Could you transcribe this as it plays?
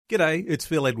G'day, it's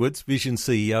Phil Edwards, Vision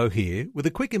CEO here, with a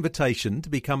quick invitation to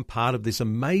become part of this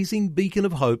amazing beacon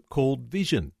of hope called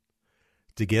Vision.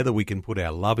 Together we can put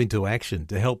our love into action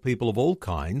to help people of all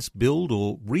kinds build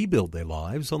or rebuild their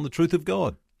lives on the truth of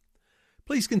God.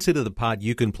 Please consider the part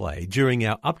you can play during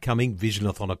our upcoming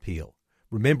Visionathon appeal,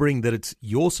 remembering that it's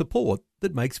your support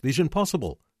that makes Vision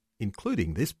possible,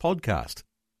 including this podcast.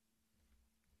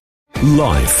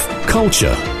 Life,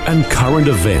 culture and current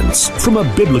events from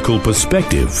a biblical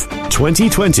perspective.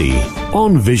 2020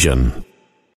 on Vision.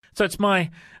 So it's my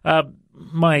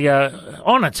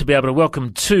honour to be able to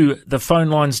welcome to the phone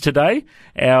lines today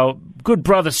our good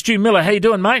brother Stu Miller. How you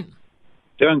doing, mate?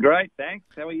 Doing great, thanks.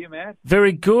 How are you, Matt?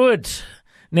 Very good.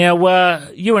 Now,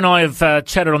 you and I have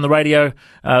chatted on the radio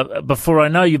before. I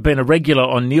know you've been a regular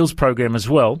on Neil's program as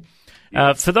well.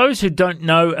 For those who don't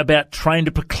know about Train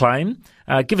to Proclaim,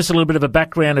 give us a little bit of a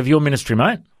background of your ministry,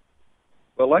 mate.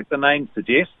 Well, like the name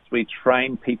suggests, we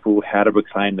train people how to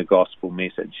proclaim the gospel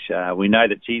message. We know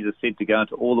that Jesus said to go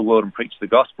into all the world and preach the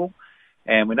gospel,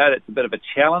 and we know that's a bit of a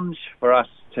challenge for us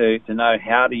to know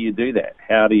how do you do that?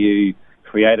 How do you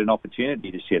create an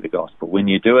opportunity to share the gospel? When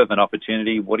you do have an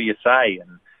opportunity, what do you say?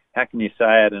 And how can you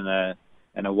say it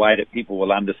in a way that people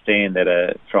will understand that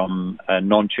are from a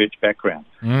non-church background?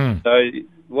 So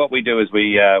what we do is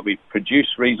we produce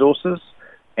resources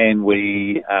and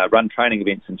we run training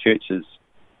events in churches,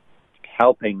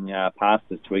 helping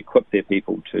pastors to equip their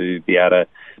people to be able to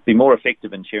be more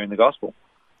effective in sharing the gospel.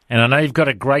 And I know you've got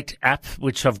a great app,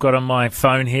 which I've got on my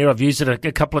phone here. I've used it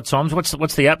a couple of times.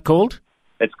 What's the app called?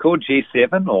 It's called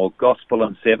G7 or Gospel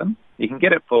in 7. You can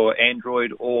get it for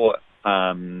Android or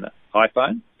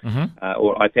iPhone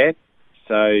or iPad.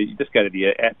 So you just go to the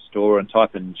App Store and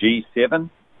type in G7,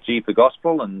 G for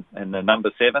Gospel and the number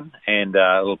 7, and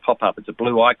it'll pop up. It's a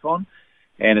blue icon,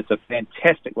 and it's a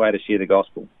fantastic way to share the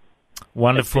gospel.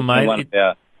 Wonderful, mate. One of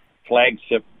our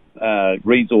flagship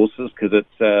resources, because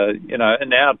it's, in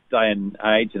our day and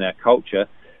age and our culture,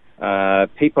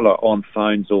 people are on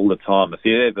phones all the time. If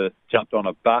you ever jumped on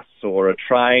a bus or a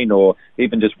train or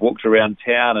even just walked around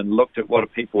town and looked at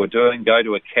what people are doing, go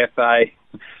to a cafe,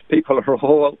 people are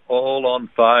all on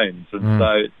phones. And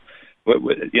so,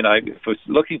 if we're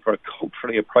looking for a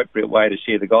culturally appropriate way to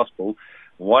share the gospel,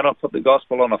 why not put the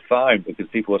gospel on a phone? Because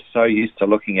people are so used to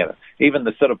looking at it. Even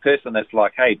the sort of person that's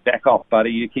like, hey, back off,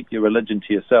 buddy, you keep your religion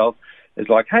to yourself, is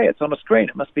like, hey, it's on a screen,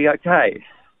 it must be okay.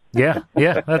 Yeah,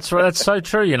 that's right. That's so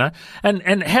true,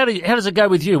 And how does it go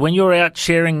with you when you're out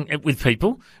sharing it with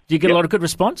people? Do you get a lot of good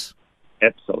response?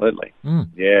 Absolutely.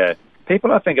 Yeah.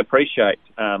 People, I think, appreciate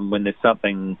when there's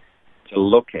something to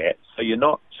look at. So you're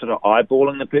not sort of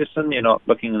eyeballing the person. You're not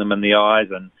looking them in the eyes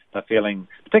and they're feeling,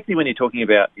 particularly when you're talking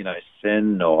about,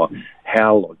 sin or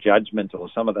hell or judgment or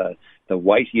some of the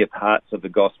weightier parts of the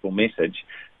gospel message,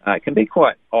 it can be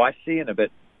quite icy and a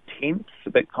bit tense, a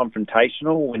bit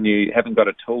confrontational when you haven't got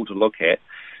a tool to look at.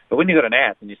 But when you've got an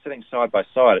app and you're sitting side by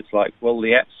side, it's like, well,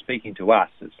 the app's speaking to us.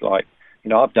 It's like,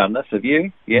 I've done this, have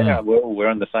you? Yeah, well,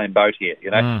 we're in the same boat here,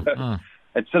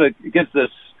 It sort of gives this,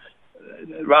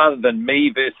 rather than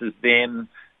me versus them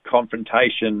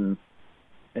confrontation,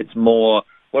 it's more,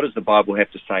 what does the Bible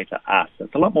have to say to us?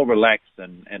 It's a lot more relaxed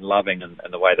and loving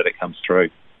in the way that it comes through.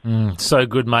 So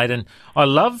good, mate. And I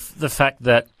love the fact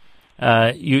that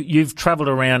you've travelled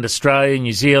around Australia,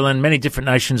 New Zealand, many different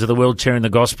nations of the world sharing the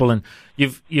gospel, and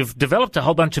you've developed a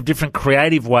whole bunch of different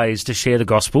creative ways to share the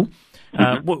gospel.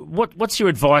 What's your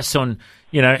advice on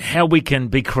how we can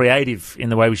be creative in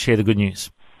the way we share the good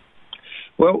news?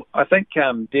 Well, I think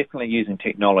definitely using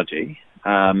technology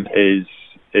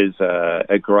is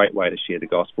a great way to share the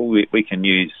gospel. We can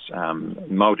use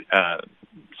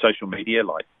social media,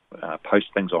 like post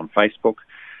things on Facebook.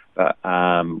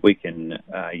 We can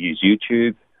use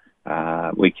YouTube.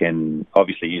 We can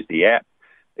obviously use the app.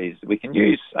 We can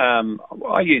use,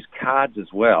 I use cards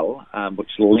as well,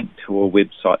 which link to a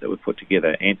website that we've put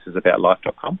together,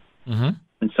 answersaboutlife.com.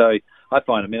 And so I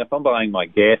find, if I'm buying my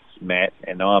gas, Matt,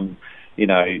 and I'm,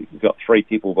 got 3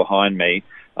 people behind me,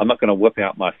 I'm not going to whip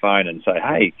out my phone and say,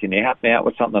 hey, can you help me out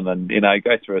with something? And,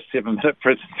 go through a 7-minute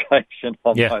presentation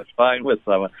on my phone with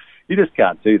someone. You just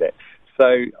can't do that.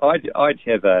 So I'd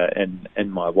have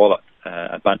in my wallet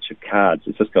a bunch of cards.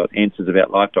 It's just got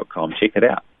answersaboutlife.com. Check it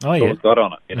out. Oh, yeah. All it's got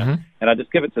on it, And I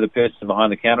just give it to the person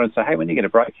behind the counter and say, hey, when you get a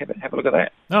break, have a look at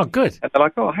that. Oh, good. And they're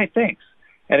like, oh, hey, thanks.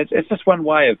 And it's just one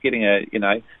way of getting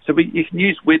so you can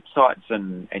use websites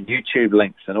and YouTube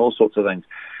links and all sorts of things.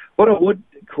 What I would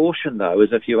caution, though, is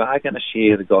if you are going to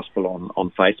share the gospel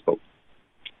on Facebook,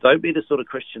 Don't be the sort of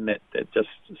Christian that just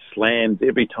slams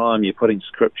every time you're putting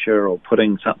scripture or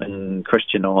putting something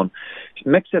Christian on.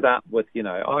 Mix it up with,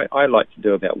 I like to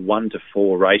do about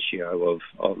 1-to-4 ratio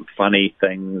of funny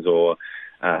things or,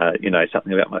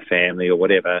 something about my family or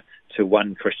whatever to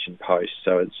one Christian post.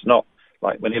 So it's not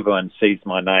like when everyone sees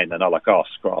my name, they're not like, oh,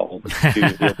 scroll.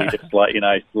 He'll be just like,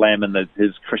 slamming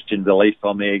his Christian belief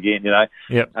on me again,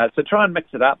 Yep. So try and mix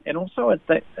it up. And also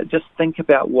just think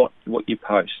about what you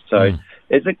post. So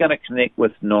is it going to connect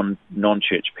with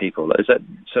non-church people? Is it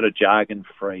sort of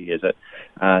jargon-free? Is it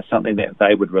something that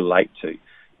they would relate to?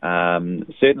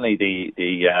 Certainly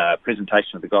the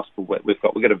presentation of the gospel, we've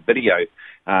got a video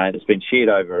that's been shared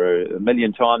over 1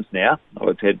 million times now.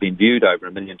 It had been viewed over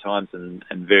 1 million times in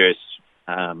various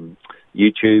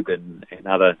YouTube and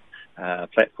other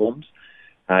platforms.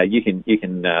 You can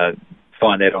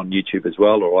find that on YouTube as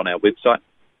well or on our website,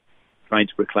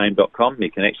 traintoproclaim.com.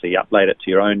 You can actually upload it to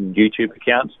your own YouTube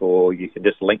accounts or you can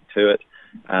just link to it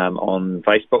on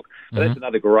Facebook. But that's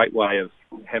another great way of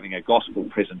having a gospel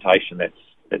presentation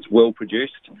that's well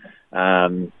produced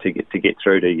to get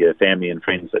through to your family and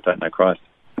friends that don't know Christ.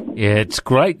 Yeah, it's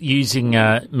great using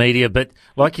media, but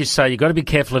like you say, you've got to be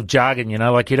careful of jargon,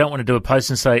 like you don't want to do a post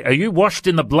and say, are you washed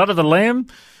in the blood of the Lamb?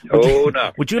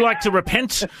 No. Would you like to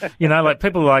repent? Like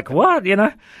people are like, what,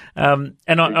 And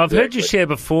I've heard you share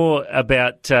before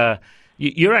about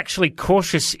you're actually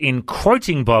cautious in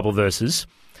quoting Bible verses.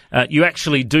 You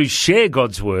actually do share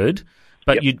God's word,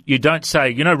 but you don't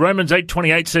say, Romans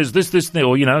 8:28 says this,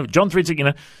 or, John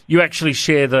 3:6, you actually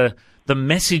share the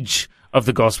message of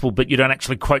the gospel, but you don't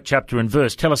actually quote chapter and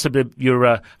verse. Tell us a bit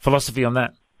your philosophy on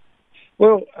that.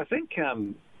 Well, I think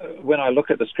when I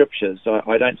look at the scriptures,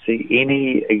 I don't see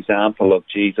any example of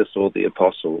Jesus or the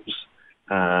apostles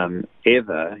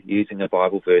ever using a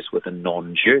Bible verse with a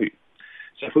non-Jew.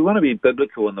 So if we want to be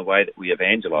biblical in the way that we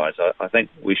evangelize, I think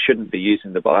we shouldn't be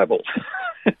using the Bible.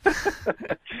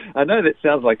 I know that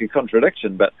sounds like a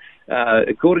contradiction, but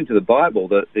according to the Bible,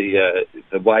 the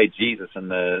way Jesus and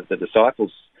the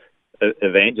disciples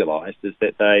evangelized is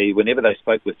that whenever they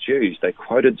spoke with Jews, they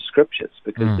quoted scriptures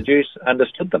because the Jews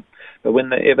understood them. But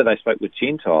whenever they spoke with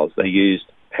Gentiles, they used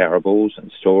parables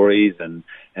and stories and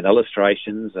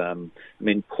illustrations.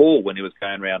 Paul, when he was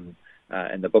going around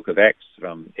in the book of Acts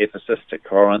from Ephesus to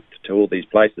Corinth to all these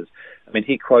places,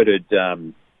 he quoted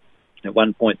at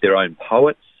one point their own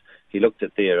poets. He looked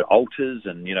at their altars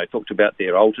and, talked about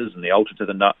their altars and the altar to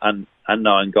the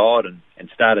unknown God and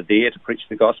started there to preach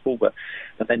the gospel. But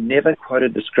they never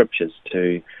quoted the scriptures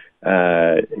to,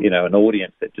 an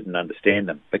audience that didn't understand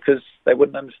them because they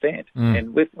wouldn't understand.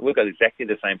 And we've got exactly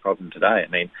the same problem today.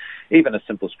 Even a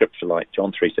simple scripture like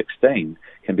John 3:16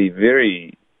 can be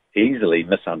very easily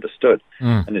misunderstood.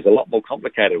 And there's a lot more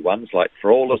complicated ones like,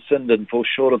 for all have sinned and fall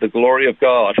short of the glory of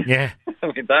God. Yeah.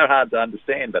 They're hard to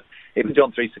understand, but even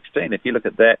John 3:16, if you look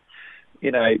at that,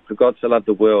 for God so loved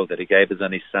the world that he gave his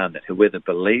only son, that whoever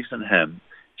believes in him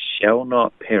shall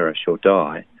not perish or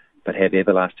die, but have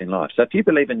everlasting life. So if you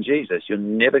believe in Jesus, you're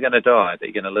never going to die, but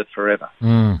you're going to live forever.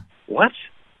 What?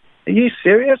 Are you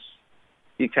serious?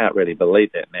 You can't really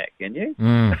believe that, Matt, can you?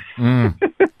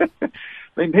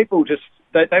 People just...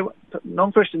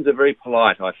 non-Christians are very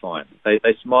polite, I find.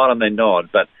 They smile and they nod,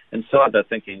 but inside they're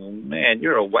thinking, man,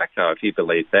 you're a wacko if you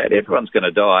believe that. Everyone's going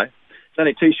to die. There's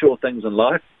only two sure things in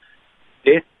life,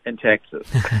 death and taxes.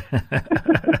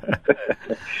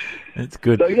 That's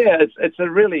good. So, it's a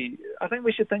really... I think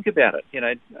we should think about it.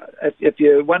 If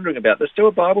you're wondering about this, do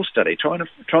a Bible study. Try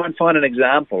and find an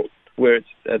example where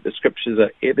the scriptures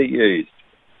are ever used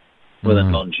with a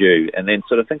non-Jew, and then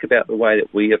sort of think about the way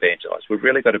that we evangelize. We've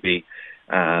really got to be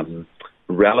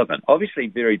relevant, obviously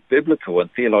very biblical and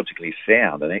theologically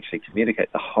sound, and actually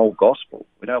communicate the whole gospel.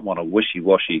 We don't want a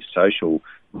wishy-washy social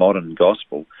modern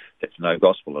gospel that's no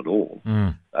gospel at all.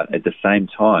 But at the same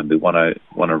time, we want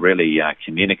to really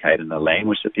communicate in a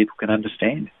language that people can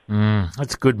understand.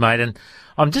 That's good, mate. And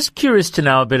I'm just curious to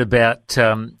know a bit about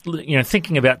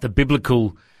thinking about the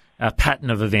biblical pattern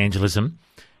of evangelism.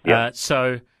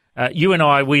 You and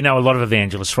I, we know a lot of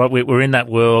evangelists, right? We're in that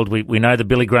world. We know the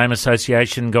Billy Graham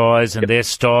Association guys and their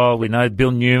style. We know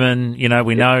Bill Newman.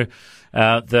 We know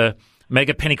the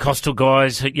mega Pentecostal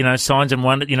guys. Signs and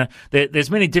wonders. There's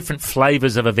many different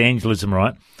flavors of evangelism,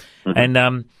 right? And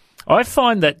I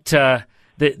find that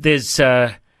there's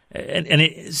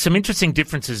some interesting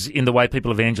differences in the way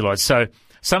people evangelize. So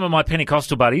some of my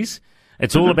Pentecostal buddies,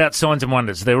 it's all about signs and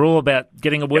wonders. They're all about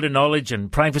getting a word of knowledge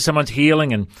and praying for someone's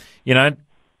healing and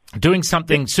doing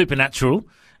something supernatural,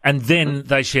 and then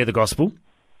they share the gospel.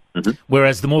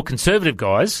 Whereas the more conservative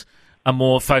guys are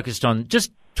more focused on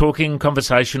just talking,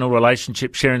 conversational,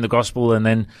 relationship, sharing the gospel, and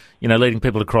then, leading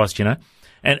people to Christ, And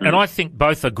I think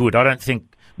both are good. I don't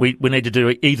think we need to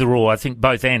do either or. I think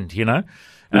both end,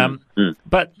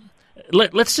 But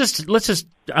let's just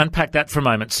unpack that for a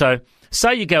moment. So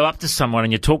say you go up to someone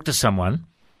and you talk to someone,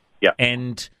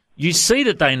 and you see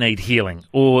that they need healing,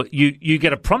 or you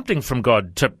get a prompting from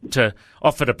God to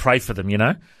offer to pray for them,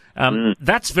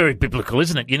 That's very biblical,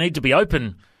 isn't it? You need to be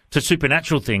open to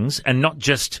supernatural things and not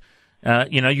just,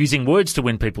 using words to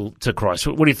win people to Christ.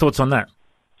 What are your thoughts on that?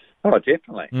 Oh,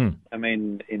 definitely. I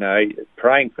mean,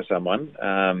 praying for someone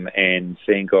and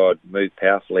seeing God move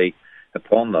powerfully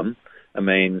upon them. I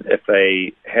mean, if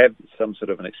they have some sort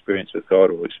of an experience with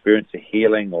God or experience a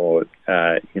healing or,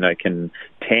 can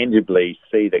tangibly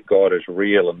see that God is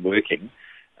real and working,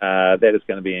 that is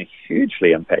going to be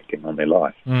hugely impacting on their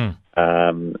life.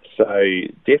 So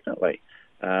definitely.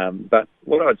 But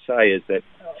what I'd say is that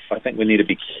I think we need to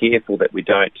be careful that we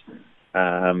don't,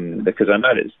 because I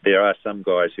notice there are some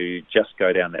guys who just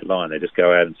go down that line. They just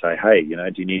go out and say, hey,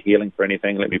 do you need healing for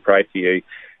anything? Let me pray for you.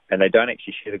 And they don't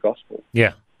actually share the gospel.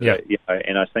 Yeah. So,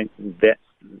 and I think that's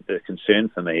the concern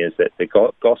for me, is that the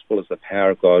gospel is the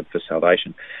power of God for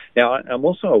salvation. Now, I'm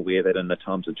also aware that in the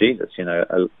times of Jesus,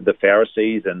 the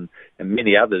Pharisees and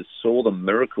many others saw the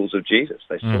miracles of Jesus.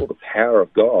 They saw the power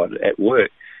of God at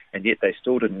work, and yet they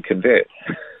still didn't convert.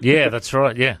 Yeah, that's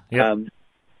right. Yeah.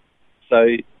 So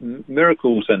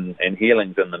miracles and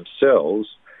healings in themselves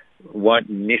won't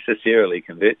necessarily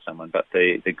convert someone, but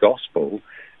the gospel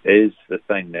is the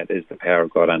thing that is the power of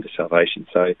God unto salvation.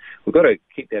 So we've got to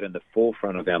keep that in the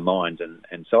forefront of our minds.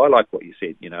 And so I like what you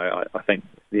said. I think,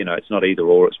 it's not either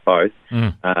or, it's both.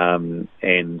 And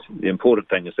the important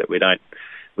thing is that we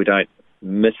don't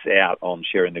miss out on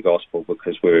sharing the gospel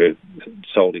because we're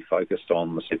solely focused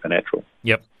on the supernatural.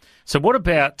 Yep. So what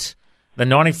about the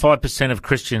 95% of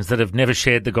Christians that have never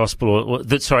shared the gospel,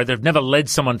 they've never led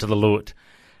someone to the Lord?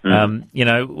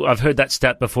 I've heard that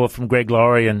stat before from Greg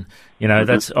Laurie, and,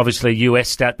 that's obviously a US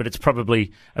stat, but it's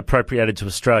probably appropriated to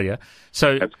Australia.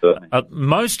 So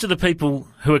most of the people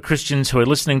who are Christians who are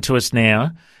listening to us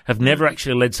now have never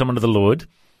actually led someone to the Lord.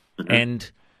 And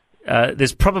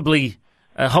there's probably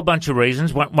a whole bunch of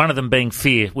reasons. One of them being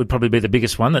fear would probably be the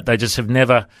biggest one, that they just have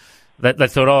never... They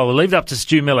thought, we'll leave it up to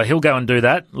Stu Miller. He'll go and do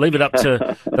that. Leave it up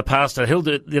to the pastor.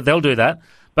 They'll do that.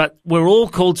 But we're all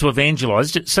called to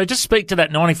evangelise. So just speak to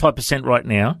that 95% right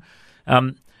now.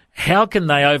 How can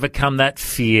they overcome that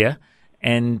fear?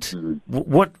 And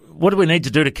what do we need to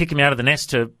do to kick them out of the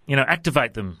nest to,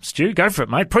 activate them? Stu, go for it,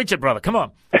 mate. Preach it, brother. Come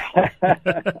on.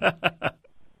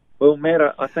 Well, Matt,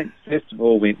 I think first of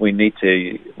all we need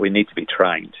to be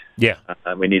trained. Yeah.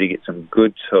 We need to get some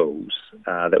good tools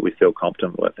that we feel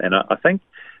competent with, and I think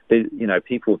that,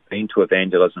 people have been to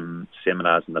evangelism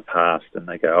seminars in the past, and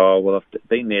they go, well, I've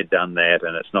been there, done that,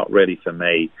 and it's not really for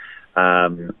me,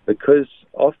 because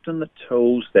often the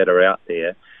tools that are out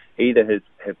there either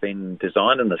have been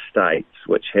designed in the States,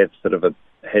 which have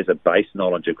has a base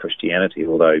knowledge of Christianity,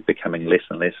 although becoming less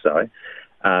and less so,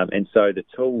 and so the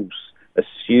tools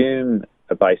assume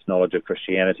a base knowledge of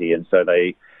Christianity, and so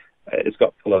it's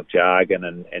got full of jargon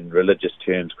and religious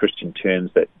terms, Christian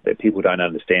terms that people don't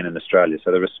understand in Australia.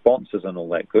 So the response isn't all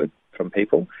that good from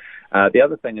people. The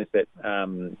other thing is that,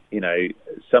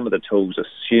 some of the tools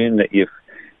assume that you've,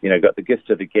 got the gift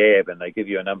of the gab, and they give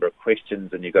you a number of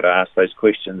questions, and you've got to ask those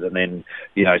questions, and then,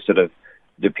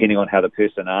 depending on how the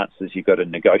person answers, you've got to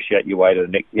negotiate your way to the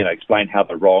next, explain how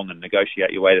they're wrong and negotiate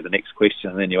your way to the next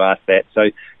question, and then you ask that. So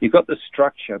you've got the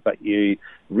structure, but you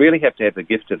really have to have the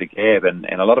gift of the gab, and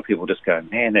a lot of people just go,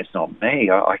 man, that's not me.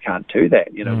 I can't do that.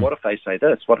 What if they say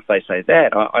this? What if they say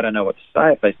that? I don't know what to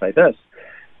say if they say this.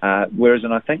 Whereas,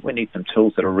 and I think we need some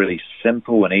tools that are really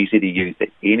simple and easy to use that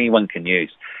anyone can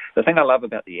use. The thing I love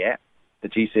about the app, the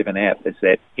G7 app, is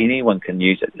that anyone can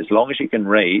use it. As long as you can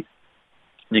read,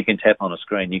 you can tap on a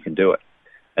screen, you can do it.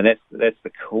 And that's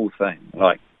the cool thing.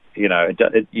 Like, you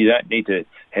don't need to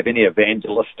have any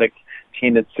evangelistic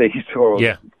tendencies or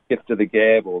gift of the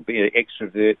gab or be an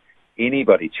extrovert.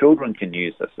 Anybody, children can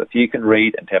use this. If you can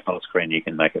read and tap on a screen, you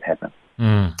can make it happen.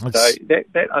 So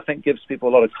that I think gives people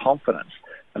a lot of confidence.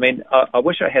 I mean, I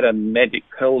wish I had a magic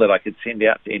pill that I could send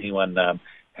out to anyone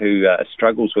who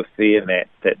struggles with fear,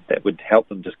 that would help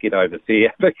them just get over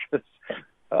fear, because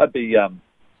I'd be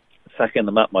sucking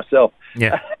them up myself.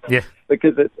 Yeah.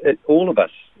 Because it's all of us,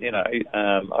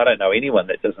 I don't know anyone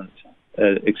that doesn't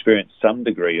experience some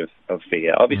degree of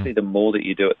fear. Obviously, the more that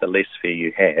you do it, the less fear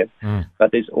you have.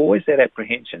 But there's always that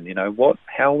apprehension,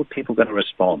 how are people going to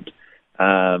respond?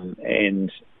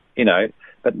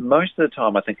 But most of the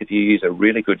time, I think if you use a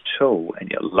really good tool and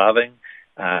you're loving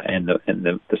and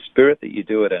the spirit that you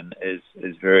do it in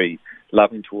is very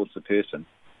loving towards the person,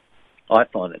 I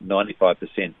find that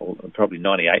 95% or probably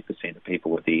 98% of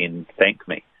people at the end thank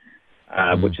me,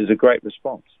 which is a great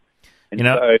response. And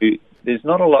so there's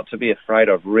not a lot to be afraid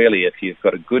of, really, if you've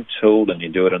got a good tool and you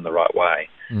do it in the right way.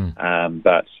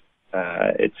 But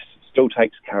it still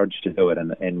takes courage to do it,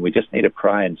 and we just need to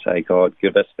pray and say, God,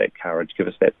 give us that courage, give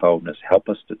us that boldness, help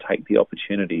us to take the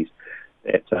opportunities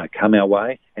that come our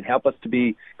way, and help us to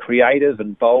be creative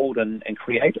and bold and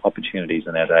create opportunities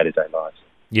in our day-to-day lives.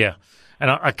 Yeah,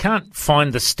 and I can't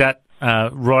find the stat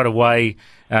right away,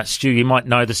 Stu, you might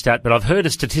know the stat, but I've heard a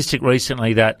statistic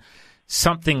recently that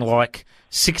something like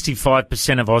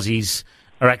 65% of Aussies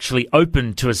are actually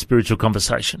open to a spiritual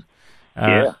conversation.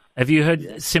 Have you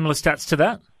heard similar stats to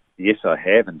that? Yes, I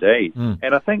have indeed.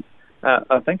 And I think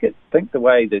the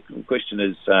way the question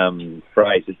is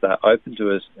phrased is that open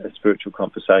to a spiritual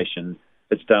conversation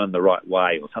that's done in the right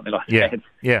way, or something like that.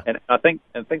 Yeah. And I think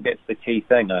that's the key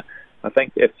thing. I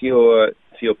think if you're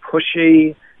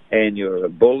pushy and you're a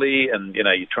bully, and you're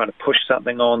trying to push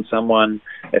something on someone,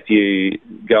 if you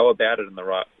go about it in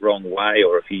the wrong way,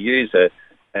 or if you use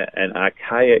an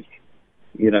archaic,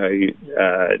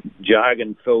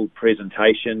 jargon-filled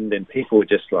presentation, then people are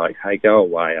just like, "Hey, go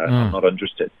away! I'm not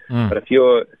interested." But if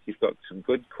you've got some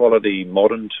good quality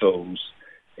modern tools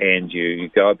and you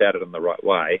go about it in the right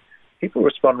way, people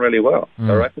respond really well.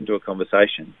 They're open to a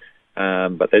conversation,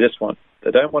 but they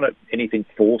don't want anything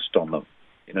forced on them.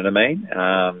 You know what I mean?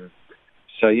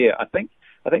 So yeah, I think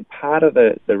part of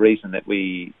the reason that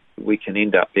we can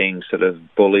end up being sort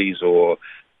of bullies or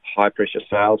high pressure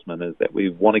salesmen is that we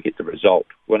want to get the result.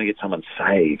 We want to get someone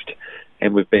saved,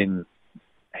 and we've been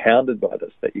hounded by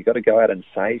this, that you've got to go out and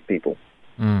save people.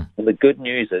 And the good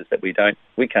news is that we can't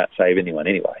save anyone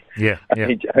anyway.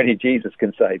 Only Jesus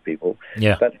can save people.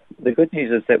 But the good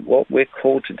news is that what we're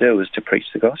called to do is to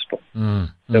preach the gospel. So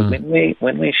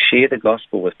when we share the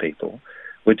gospel with people,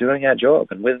 we're doing our job,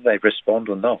 and whether they respond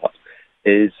or not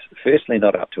is firstly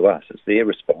not up to us. It's their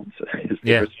response, it's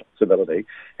their responsibility.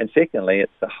 And secondly,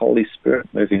 it's the Holy Spirit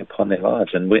moving upon their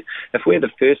lives. And if we're the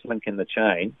first link in the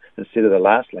chain instead of the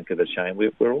last link of the chain,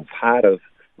 we're all part of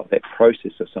that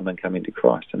process of someone coming to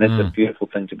Christ. And that's a beautiful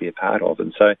thing to be a part of.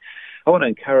 And so I want to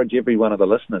encourage every one of the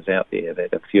listeners out there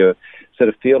that if you sort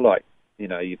of feel like,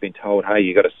 you've been told, hey,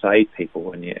 you've got to save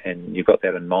people, and you've got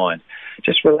that in mind,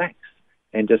 just relax.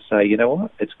 And just say, you know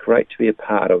what, it's great to be a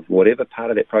part of whatever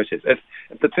part of that process. If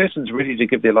the person's ready to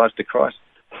give their life to Christ,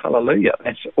 hallelujah,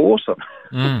 that's awesome.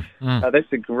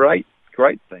 That's a great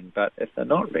thing. But if they're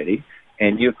not ready,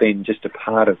 and you've been just a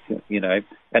part of, and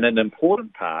an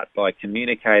important part by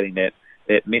communicating that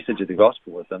message of the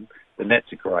gospel with them, then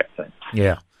that's a great thing.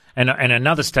 Yeah. And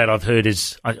another stat I've heard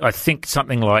is, I think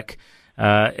something like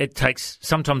it takes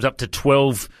sometimes up to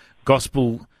 12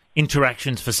 gospel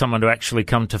interactions for someone to actually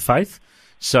come to faith.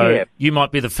 So you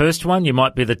might be the first one, you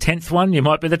might be the 10th one, you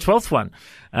might be the 12th one.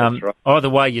 That's right. Either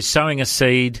way, you're sowing a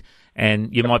seed,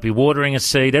 and you might be watering a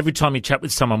seed every time you chat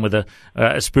with someone with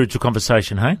a spiritual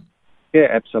conversation, hey? Yeah,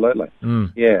 absolutely.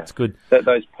 Yeah, it's good.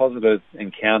 Those positive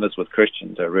encounters with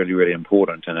Christians are really, really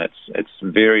important, and it's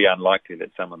very unlikely that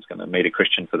someone's going to meet a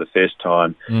Christian for the first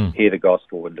time, hear the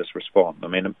gospel, and just respond. I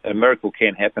mean, a miracle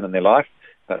can happen in their life,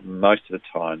 but most of the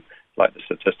time, like the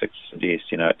statistics suggest,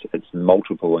 it's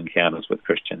multiple encounters with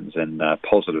Christians and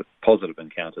positive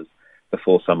encounters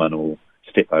before someone will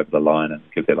step over the line and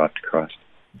give their life to Christ.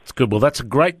 It's good. Well, that's a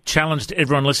great challenge to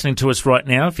everyone listening to us right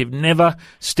now. If you've never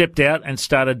stepped out and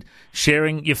started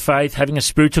sharing your faith, having a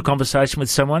spiritual conversation with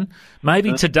someone,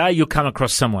 maybe today you'll come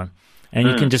across someone. And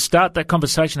you can just start that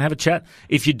conversation, have a chat.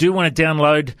 If you do want to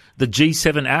download the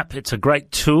G7 app, it's a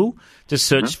great tool. Just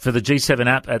search for the G7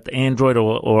 app at the Android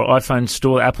or iPhone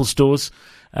store, Apple stores.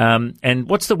 And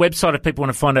what's the website if people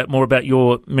want to find out more about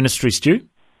your ministry, Stu?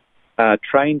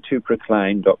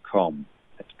 Traintoproclaim.com.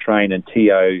 It's train and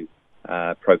T-O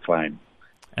proclaim.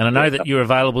 And I know that you're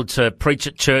available to preach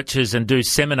at churches and do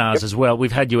seminars as well.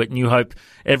 We've had you at New Hope.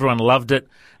 Everyone loved it.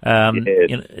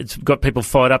 It's got people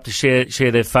fired up to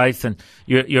share their faith, and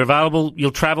you're available.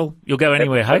 You'll travel. You'll go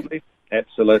anywhere. Hey,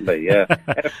 absolutely, yeah.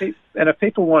 and if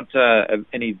people want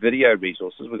any video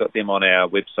resources, we've got them on our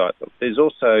website. There's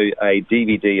also a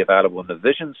DVD available in the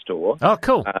Vision store. Oh,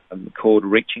 cool. Called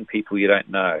 "Reaching People You Don't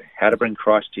Know: How to Bring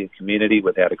Christ to Your Community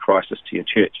Without a Crisis to Your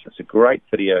Church." It's a great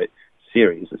video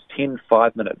series. It's 10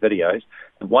 5-minute videos,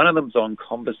 and one of them's on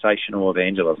conversational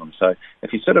evangelism. So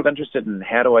if you're sort of interested in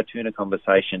how do I turn a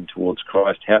conversation towards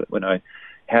Christ, how do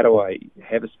I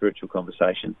have a spiritual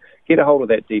conversation, get a hold of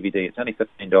that DVD. It's only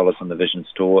 $15 on the Vision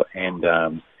store, and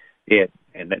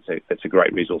and that's a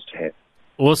great resource to have.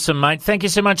 Awesome, mate. Thank you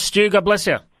so much, Stu. God bless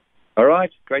you. All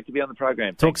right. Great to be on the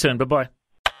program. Talk soon. Bye-bye.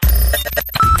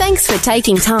 Thanks for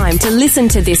taking time to listen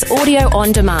to this audio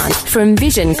on demand from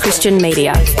Vision Christian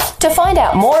Media. To find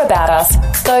out more about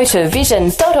us, go to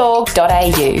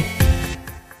vision.org.au.